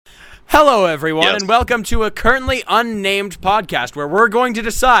Hello, everyone, and welcome to a currently unnamed podcast where we're going to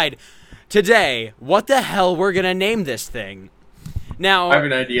decide today what the hell we're going to name this thing. Now, I have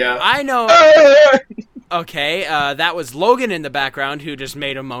an idea. I know... Okay, that was Logan in the background who just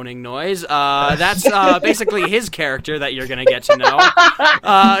made a moaning noise. That's basically his character that you're going to get to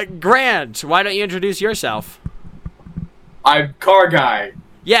know. Grant, why don't you introduce yourself? I'm Car Guy.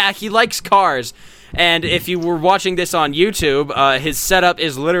 Yeah, he likes cars. And if you were watching this on YouTube, his setup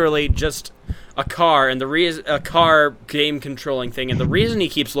is literally just a car and a car game controlling thing. And the reason he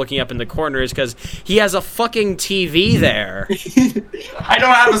keeps looking up in the corner is because he has a fucking TV there. I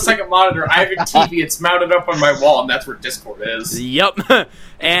don't have a second monitor. I have a TV. It's mounted up on my wall, and that's where Discord is. Yup.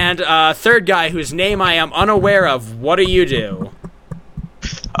 And third guy whose name I am unaware of. What do you do?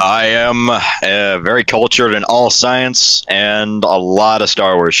 I am very cultured in all science and a lot of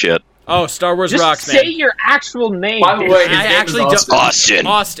Star Wars shit. Oh, Star Wars Just rocks, say man. your actual name. By the way, his I name actually is don't.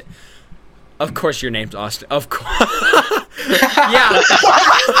 Austin. Of course your name's Austin. Of course. Yeah.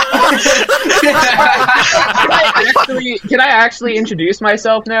 Can I actually introduce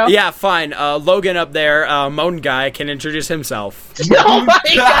myself now? Yeah, fine. Logan up there, Moan Guy, can introduce himself. Oh my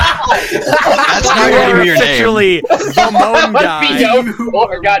god! That's not going to be your name. Officially the Moan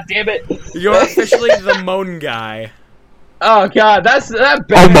Guy. God damn it. You're officially the Moan Guy. Oh god, that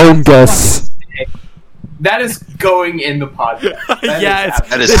Among Us. That is going in the podcast.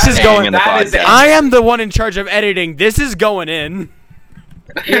 This is going in the podcast. I am the one in charge of editing. This is going in.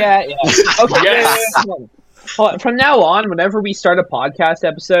 Yeah. Okay. Yes. Hold on. From now on, whenever we start a podcast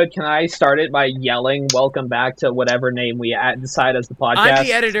episode, can I start it by yelling "Welcome back" to whatever name we decide as the podcast? I'm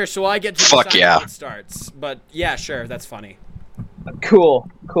the editor, so I get to Fuck decide yeah. when it starts. But yeah, sure, that's funny. Cool.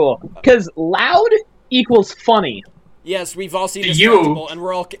 Because loud equals funny. Yes, we've all seen You. Distractable, and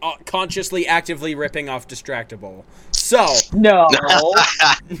we're all consciously, actively ripping off Distractable. So... No.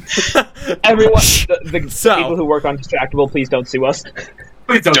 Everyone, the So. people who work on Distractable, please don't sue us.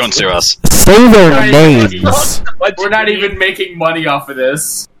 Please Don't sue us. Say their Right. names. We're not even making money off of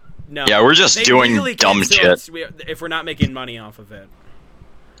this. No. Yeah, we're just They doing legally dumb can't sue shit. us if we're not making money off of it.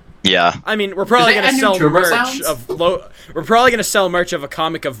 Yeah. I mean, we're probably Do they going to add sell new turbo merch sounds? of we're probably going to sell merch of a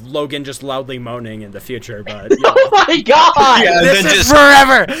comic of Logan just loudly moaning in the future, but you know. Oh my god! Yeah, This then is just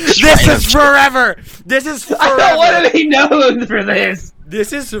forever. This straight is up- forever. This is I don't want forever. to be known for this.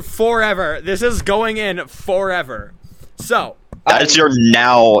 This is forever. This is going in forever. So, That's your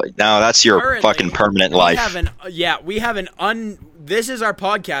now that's your currently, fucking permanent life. we have an this is our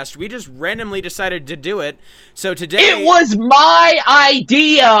podcast. We just randomly decided to do it. So today It was my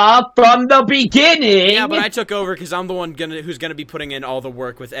idea from the beginning. Yeah, but I took over because I'm the one who's gonna be putting in all the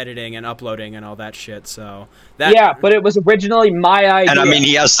work with editing and uploading and all that shit. So that Yeah, but it was originally my idea. And I mean,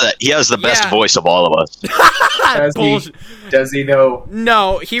 he has the best Yeah. voice of all of us. Does he though?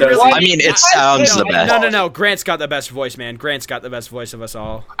 No, he Does really. I mean, it sounds the best. No. Grant's got the best voice, man. Grant's got the best voice of us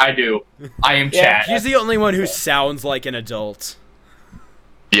all. I do. I am Yeah. Chad. He's the only one who sounds like an adult.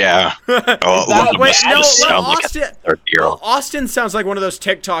 Yeah. Oh, Wait, no, sound like Austin. a 30-year-old. Austin sounds like one of those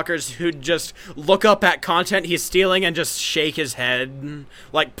TikTokers who just look up at content he's stealing and just shake his head,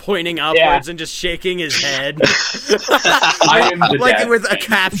 like pointing upwards and just shaking his head. I am the Like dad. with a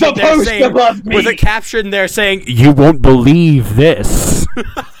caption The there post saying, above me. with a caption there saying, You won't believe this.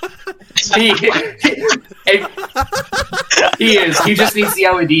 He is. He just needs the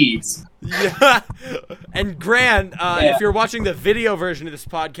LEDs. yeah. And Grant, if you're watching the video version of this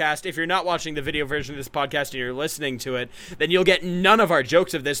podcast, if you're not watching the video version of this podcast and you're listening to it, then you'll get none of our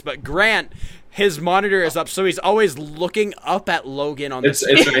jokes of this. But Grant, his monitor is up, so he's always looking up at Logan on It's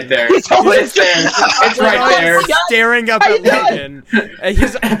this. right there. It's always It's there. It's right there. Staring up at God. Logan. And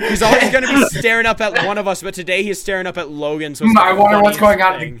he's always going to be staring up at one of us, but today he's staring up at Logan. So it's I the wonder what's funniest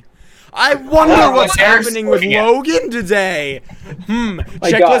going on. thing. I wonder Oh, what's Eric's happening with looking at- Logan today. My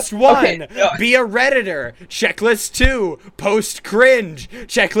Checklist God. 1, Okay. be a Redditor. Checklist 2, post cringe.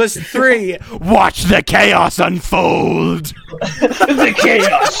 Checklist 3, watch the chaos unfold. the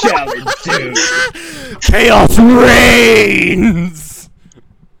chaos challenge, dude. Chaos reigns.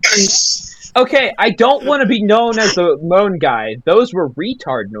 Okay, I don't want to be known as the moan guy. Those were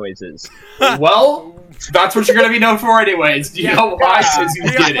retard noises. Well, that's what you're gonna be known for anyways. Do you know why? Because you We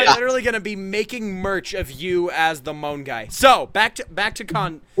did are it. literally going to be making merch of you as the Moan Guy. So, back to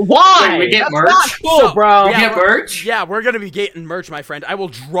con. Why? Wait, we get That's merch? not cool, So, bro. We get merch? Yeah, we're going to be getting merch, my friend. I will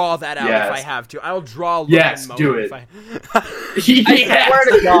draw that out Yes. if I have to. I will draw Logan Yes, Moan do if it. I... Yes. swear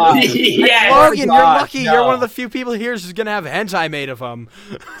to God. Yes. Logan, you're God, lucky. no. You're one of the few people here who's going to have hentai made of him.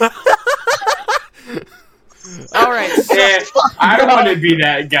 All right. So I want to be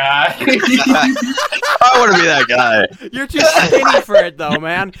that guy. I want to be that guy. you're too skinny for it, though,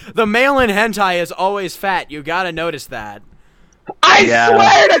 man. The male in hentai is always fat. You gotta notice that. I Yeah.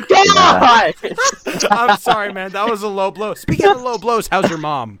 swear to God! I'm sorry, man. That was a low blow. Speaking of low blows, how's your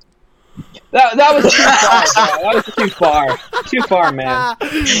mom? That was too far, bro. That was too far. Too far, man.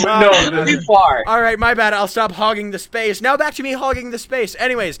 No, Too far. All right, my bad. I'll stop hogging the space. Now back to me hogging the space.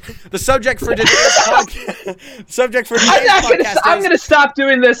 Anyways, the subject for today's podcast. I'm gonna stop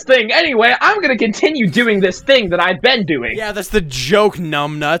doing this thing anyway. I'm gonna continue doing this thing that I've been doing. Yeah, that's the joke,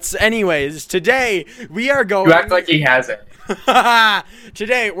 numbnuts. Anyways, today we are going. you act like he hasn't.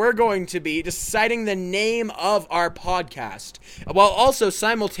 Today we're going to be deciding the name of our podcast, while also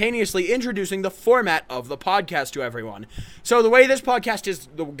simultaneously introducing the format of the podcast to everyone. So the way this podcast is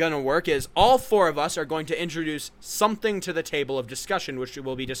going to work is all four of us are going to introduce something to the table of discussion, which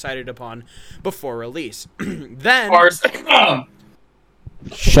will be decided upon before release. Then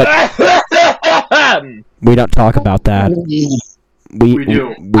Shut. We don't talk about that. we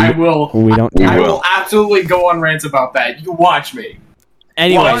do. I will. We don't do I it. will absolutely go on rants about that. You watch me.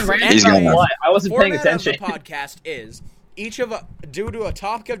 anyways, He's gonna- anyways, What? I wasn't paying format attention. of the podcast is each of due to a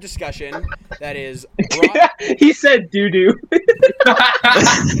topic of discussion that is brought He said doo doo.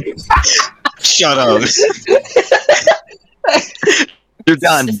 Shut up. You're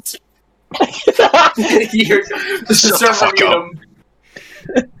done. You're Shut the fuck mute up. him.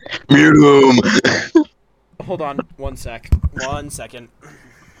 Mute him. Hold on, 1 sec. 1 second.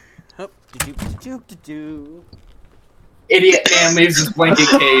 Oh, do-do-do-do-do-do. Idiot man leaves his blanket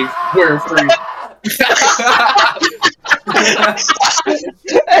cave. We're free.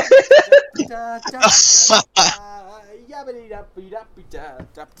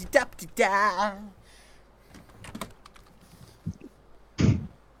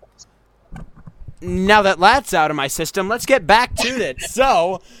 Now that that's out of my system, let's get back to it.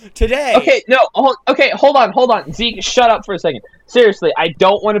 So, today... Okay, no, hold on. Zeke, shut up for a second. Seriously, I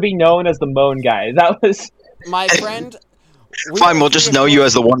don't want to be known as the moan guy. That was... My friend... Fine, we'll just know you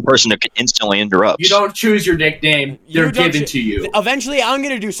as the one person who can instantly interrupt. You don't choose your nickname. They're You don't given to you. Eventually, I'm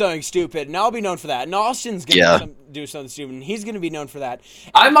going to do something stupid, and I'll be known for that. And Austin's going to do something stupid, and he's going to be known for that.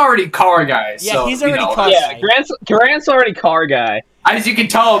 I'm already car guy. Yeah, so, he's already you know, car Yeah, Grant's already car guy. As you can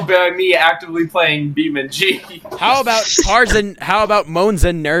tell by me actively playing Beeman G. How about cars and how about moans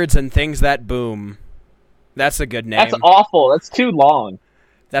and nerds and things that boom? That's a good name. That's awful. That's too long.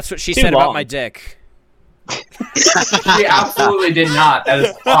 That's what she too said about long. my dick. She absolutely did not. That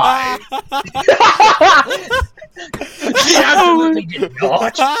is why. She absolutely did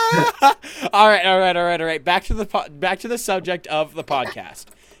not. all right. Back to the subject of the podcast.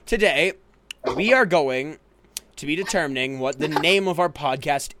 Today, we are going to be determining what the name of our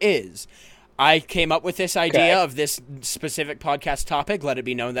podcast is. I came up with this idea of this specific podcast topic. Let it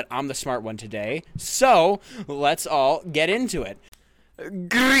be known that I'm the smart one today. So, let's all get into it.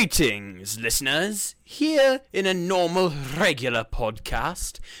 Greetings, listeners. Here in a normal, regular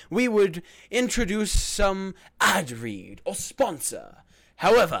podcast, we would introduce some ad read or sponsor.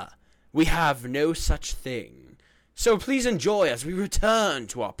 However, we have no such thing. So please enjoy as we return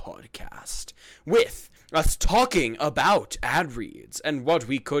to our podcast with us talking about ad reads and what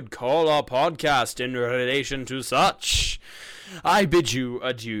we could call our podcast in relation to such. I bid you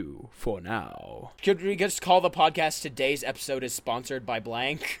adieu for now. Could we just call the podcast Today's Episode is Sponsored by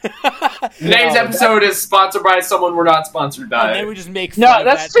Blank? Today's episode is sponsored by someone we're not sponsored by. And then we just make fun No, of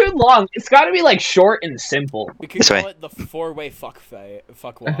that's that. too long. It's got to be like short and simple. We could This call way. it the four-way fuck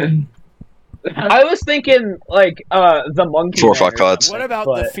wall. I was thinking like the monkey. Four man or fuck pods. What about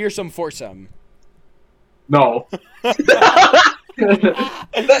the fearsome foursome? No.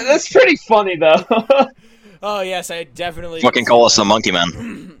 That's pretty funny though. Oh yes, I definitely Fucking call us the Monkey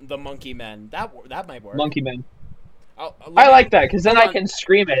Man. the monkey men. That might work. Monkey man. I'll I like that because then Hold I on. can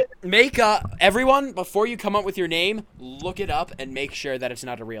scream it. Make everyone before you come up with your name, look it up and make sure that it's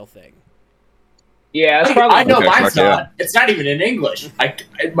not a real thing. Yeah, it's probably. I know Okay, mine's fuck yeah. not. It's not even in English.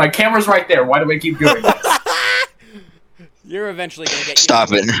 My camera's right there. Why do I keep doing this? You're eventually gonna get. Stop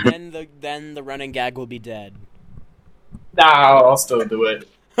it. Then the running gag will be dead. No, I'll still do it.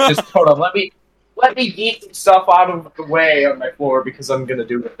 Just hold on. Let me yeet some stuff out of the way on my floor because I'm gonna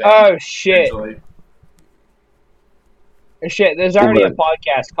do it. Oh shit! eventually. Shit, there's already a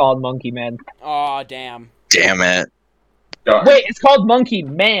podcast called Monkey Man. Aw, damn. Damn it. Darn. Wait, it's called Monkey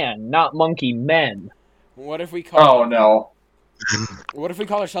Man, not Monkey Men. What if we call? Oh no! What if we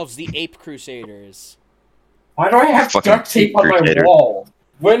call ourselves the Ape Crusaders? Why do I have Fucking duct tape on my Crusader. wall?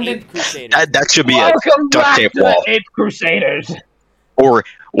 When did Ape Crusaders. That should be a Welcome duct back tape to wall. the Ape Crusaders. Or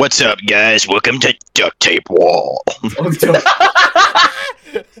What's up, guys? Welcome to Duct Tape Wall.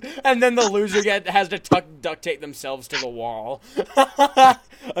 And then the loser has to duct tape themselves to the wall.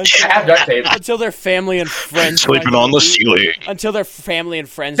 Have duct tape. Until their family and friends Sleeping on the ceiling. Until their family and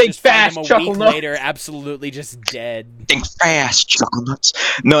friends Big just find them a fast week chuckle later, absolutely just dead. Think fast, chuckle nuts.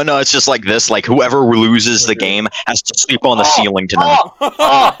 No, it's just like this. Like, whoever loses the game has to sleep on the ceiling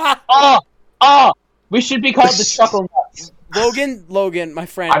tonight. We should be called the Chuckle Nuts. Logan, my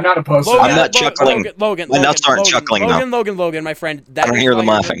friend. I'm not opposed to I'm that. not chuckling. Logan, My nuts aren't chuckling now. Logan, my friend. I don't hear them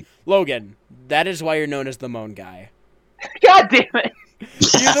laughing. Logan, that is why you're known as the moan guy. God damn it. You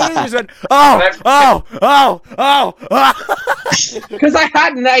literally just went, oh. Because I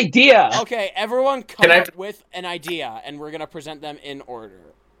had an idea. Okay, everyone come up with an idea, and we're going to present them in order.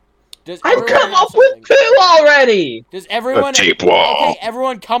 I've come up with 2 already! Does everyone... Tape wall. Okay,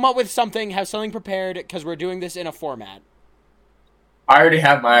 everyone come up with something, have something prepared, because we're doing this in a format. I already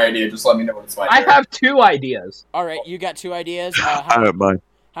have my idea, just let me know when it's my turn. I have 2 ideas. Alright, you got 2 ideas. I have mine.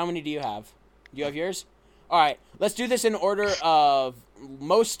 How many do you have? Do you have yours? Alright, let's do this in order of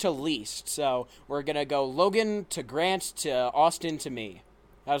most to least. So, we're gonna go Logan to Grant to Austin to me.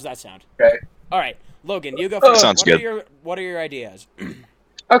 How does that sound? Okay. Alright, Logan, you go first. Sounds good. What are your ideas?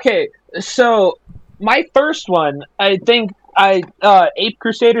 Okay, so my first one, I think Ape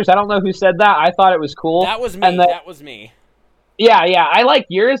Crusaders, I don't know who said that. I thought it was cool. That was me. That was me. Yeah, I like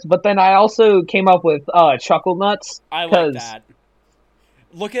yours, but then I also came up with Chuckle Nuts. I like that.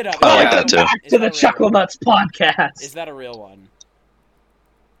 Look it up. I like that too. Back to the Chuckle Nuts podcast. Is that a real one?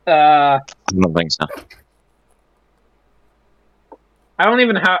 I don't think so. I don't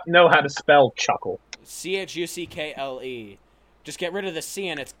even know how to spell chuckle. Chuckle. Just get rid of the C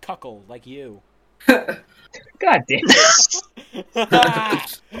and it's cuckle, like you. God damn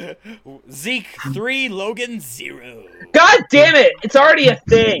it. Zeke 3, Logan 0. God damn it! It's already a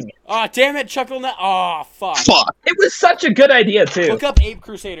thing. Aw, damn it, Chuckle Nut. Aw, fuck. It was such a good idea, too. Look up Ape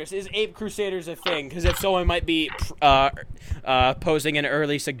Crusaders. Is Ape Crusaders a thing? Because if so, I might be posing an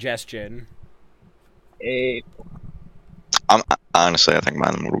early suggestion. Ape. Honestly, I think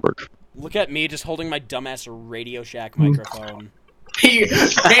mine would work. Look at me just holding my dumbass Radio Shack microphone. Vance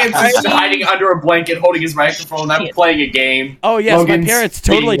is hiding under a blanket, holding his microphone. I'm playing a game. Oh yes, Logan's my parents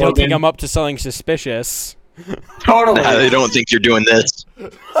totally don't think Logan. I'm up to something suspicious. Totally. They don't think you're doing this.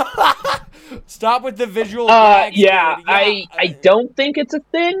 Stop with the visual gags, yeah, dude. I don't think it's a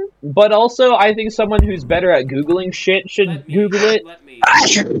thing, but also I think someone who's better at Googling shit should Google it. Let me.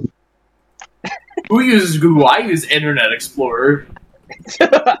 Who uses Google? I use Internet Explorer.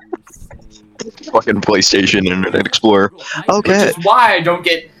 Fucking PlayStation Internet Explorer. Okay. Which is why I don't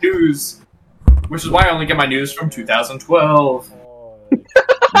get news. Which is why I only get my news from 2012.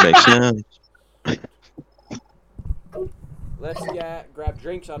 Makes sense. Let's grab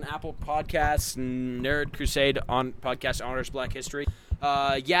drinks on Apple Podcasts, Nerd Crusade on Podcast Honors Black History.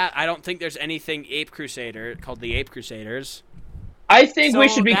 I don't think there's anything Ape Crusader called the Ape Crusaders. I think we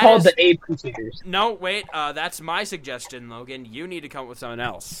should be called the Ape Crusaders. No, wait, that's my suggestion, Logan. You need to come up with something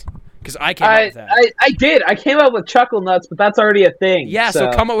else. Because I came up with that. I did. I came up with Chuckle Nuts, but that's already a thing. Yeah,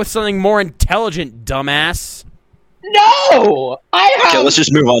 so come up with something more intelligent, dumbass. No! Okay, let's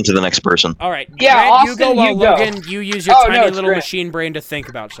just move on to the next person. All right. Yeah, Grant, Austin, you go while you go. Logan, you use your tiny little Grant. machine brain to think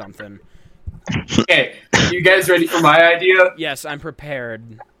about something. Okay, you guys ready for my idea? Yes, I'm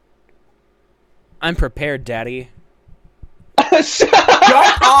prepared. I'm prepared, Daddy. Shut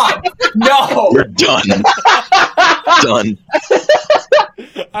up! No! We're done. Done.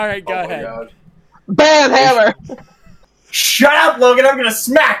 All right, go ahead. God. Bam, hammer! Shut up, Logan! I'm gonna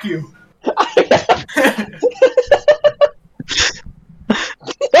smack you!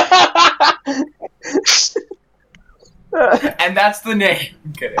 And that's the name.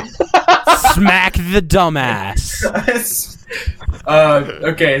 I'm kidding. Smack the dumbass.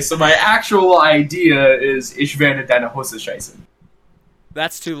 Okay, so my actual idea is Ich werde deine Hose scheißen.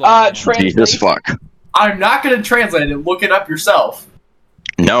 That's too long. Jesus fuck. I'm not gonna translate it. Look it up yourself.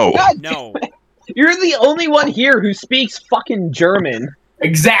 No. No. You're the only one here who speaks fucking German.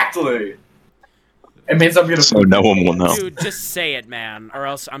 Exactly. It means I'm gonna. So no one will know. Dude, just say it, man, or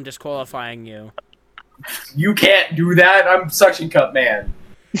else I'm disqualifying you. You can't do that. I'm Suction Cup Man.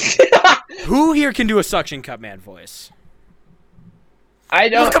 Who here can do a suction cup man voice? I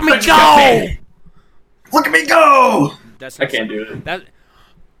don't. Look at me Suction Cup go! Man. Look at me go! That's I not can't do it. That.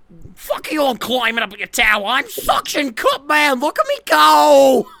 Fuck you on climbing up your tower. I'm suction cup man. Look at me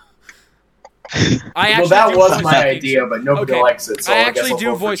go! Well, that was my idea, but nobody Okay. likes it, so I I, actually guess I'll do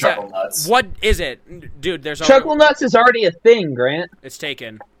vote for voice Chuckle that. Nuts. What is it, dude? There's Chuckle Nuts is already a thing, Grant. It's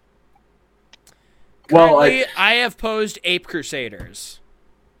taken. Well, Currently, I have posed Ape Crusaders.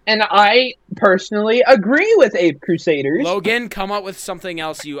 And I personally agree with Ape Crusaders. Logan, come up with something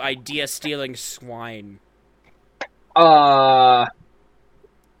else, you idea-stealing swine.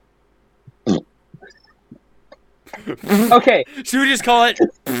 Okay. Should we just call it?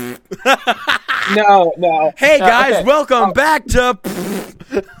 No. Hey guys, okay. welcome back to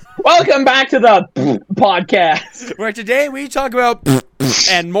Welcome back to the podcast. where today we talk about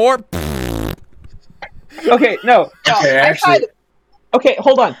and more. Okay, no. Okay, actually- Okay,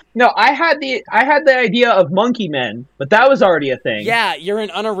 hold on. No, I had the idea of monkey men, but that was already a thing. Yeah, you're an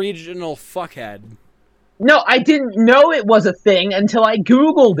unoriginal fuckhead. No, I didn't know it was a thing until I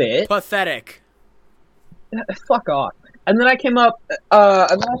Googled it. Pathetic. Fuck off. And then I came up, and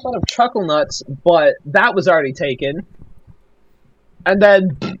then I thought of Chuckle Nuts, but that was already taken. And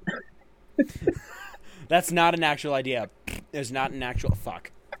then... That's not an actual idea. There's not an actual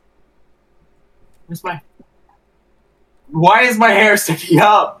fuck. Why is my hair sticking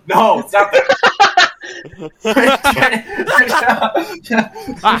up? No, stop that.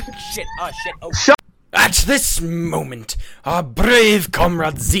 Shit. At this moment, our brave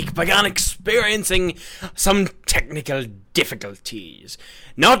comrade Zeke began experiencing some technical difficulties.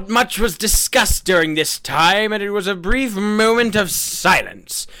 Not much was discussed during this time, and it was a brief moment of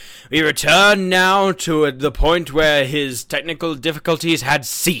silence. We return now to the point where his technical difficulties had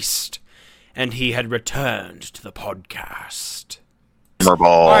ceased, and he had returned to the podcast.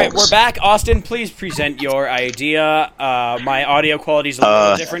 Alright, we're back. Austin, please present your idea. My audio quality is a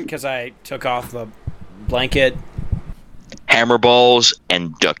little different because I took off the blanket. Hammer balls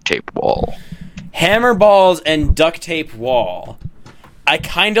and duct tape wall. Hammer balls and duct tape wall. I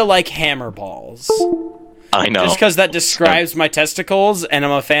kind of like hammer balls. I know. Just because that describes my testicles, and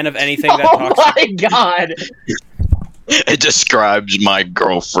I'm a fan of anything that Oh talks. my god! It describes my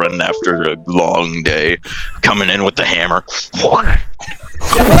girlfriend after a long day, coming in with the hammer.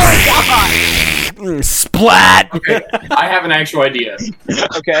 Splat! Okay, I have an actual idea.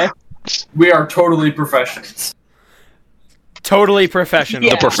 Okay. We are totally professionals. Totally professional.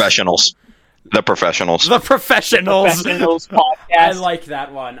 Yeah. The professionals. The professionals. Professionals podcast. I like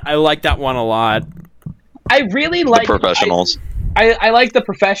that one. I like that one a lot. I really like The professionals. I like the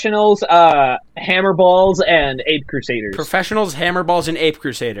professionals, hammer balls, and Ape Crusaders. Professionals, hammer balls, and ape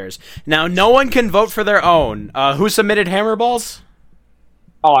crusaders. Now, no one can vote for their own. Who submitted hammer balls?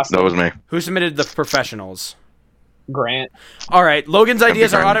 Awesome. That was me. Who submitted the professionals? Grant. All right, Logan's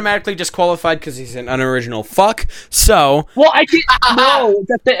ideas are Grant. automatically disqualified because he's an unoriginal fuck. So, Well, I didn't know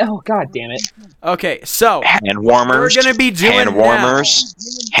that they... Oh, god damn it. okay, so Hand warmers. we're gonna be doing hand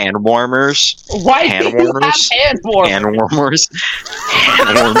warmers. Hand warmers. Why Hand do you have warmers. hand warmers? Hand warmers. Hand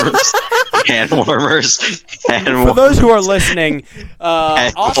warmers. Hand warmers. Hand For warmers. those who are listening,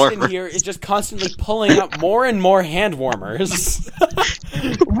 Hand Austin warmers. here is just constantly pulling up more and more hand warmers.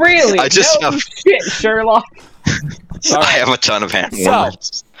 Really? I just no have- shit, Sherlock. I have a ton of hand So,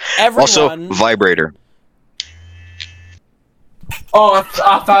 warmers. Everyone, Also, vibrator. Oh, I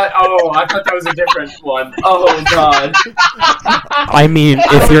thought that was a different one. Oh god. I mean,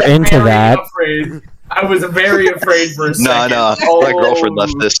 if you're into Very that, afraid. I was very afraid for a second. No, Oh. my girlfriend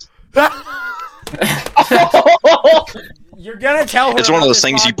left this. you're gonna tell her. It's one of about those this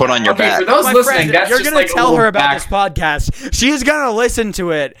things you put on your Okay, back. for those My listening, friend, that's you're just gonna like a tell her little about back- this podcast. She's gonna listen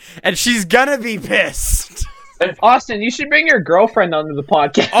to it, and she's gonna be pissed. Austin, you should bring your girlfriend onto the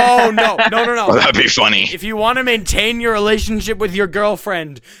podcast. Oh no! Oh, that'd be funny. If you want to maintain your relationship with your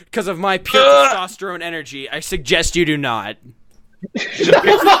girlfriend because of my pure testosterone energy, I suggest you do not.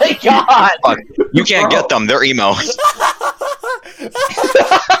 Oh my god! Fuck. You can't get them. They're emo.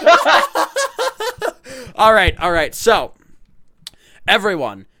 All right. So,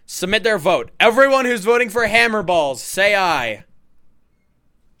 everyone, submit their vote. Everyone who's voting for hammer balls, say aye.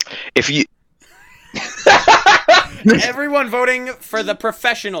 If you... Everyone voting for the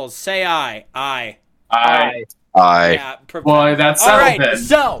professionals, say aye. Aye. I. Yeah. Well, that's All settled right. then.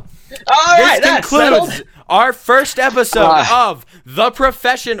 So. Alright, This that's concludes settled. our first episode of The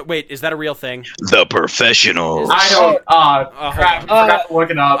Profession. Wait, is that a real thing? The professionals. I don't. Crap. Forgot to look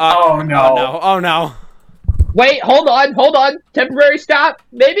it up. Oh no. Oh no. Wait, hold on. Temporary stop,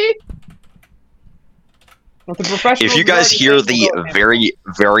 maybe? With the professionals If you guys already hear said the we'll go- very,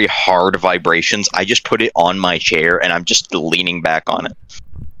 very hard vibrations, I just put it on my chair and I'm just leaning back on it.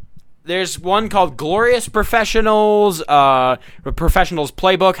 There's one called Glorious Professionals, Professionals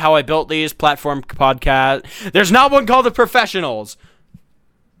Playbook, How I Built These, Platform Podcast. There's not one called The Professionals.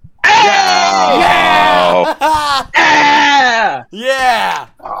 Ah! Yeah!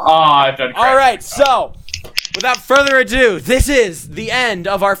 I've done crap. All right, so without further ado, this is the end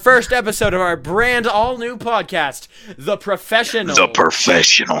of our first episode of our brand all new podcast, The Professional. The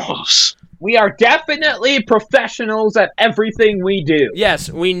Professionals. We are definitely professionals at everything we do. Yes,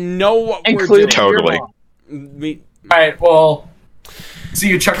 we know what we're Including doing. Totally. your mom. We, Alright, well, see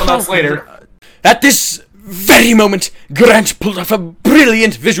you chuckle nuts later. At this very moment, Grant pulled off a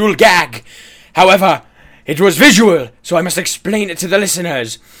brilliant visual gag. However, it was visual, so I must explain it to the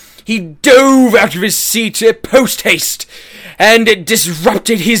listeners. He dove out of his seat post-haste, and it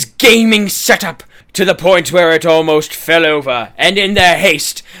disrupted his gaming setup to the point where it almost fell over, and in their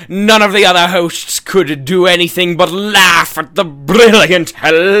haste, none of the other hosts could do anything but laugh at the brilliant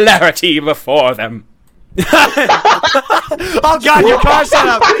hilarity before them. Oh god, your car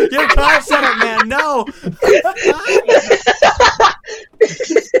setup! Your car setup, man, no!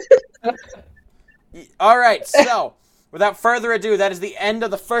 Alright, so, without further ado, that is the end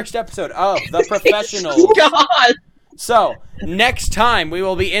of the first episode of The Professionals. God! So, next time we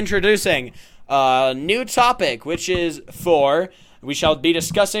will be introducing a new topic, which is we shall be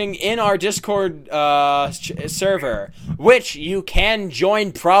discussing in our Discord server, which you can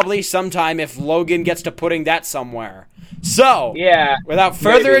join probably sometime if Logan gets to putting that somewhere. So, Yeah. without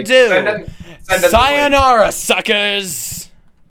further Maybe. ado, Send it the link. sayonara, suckers!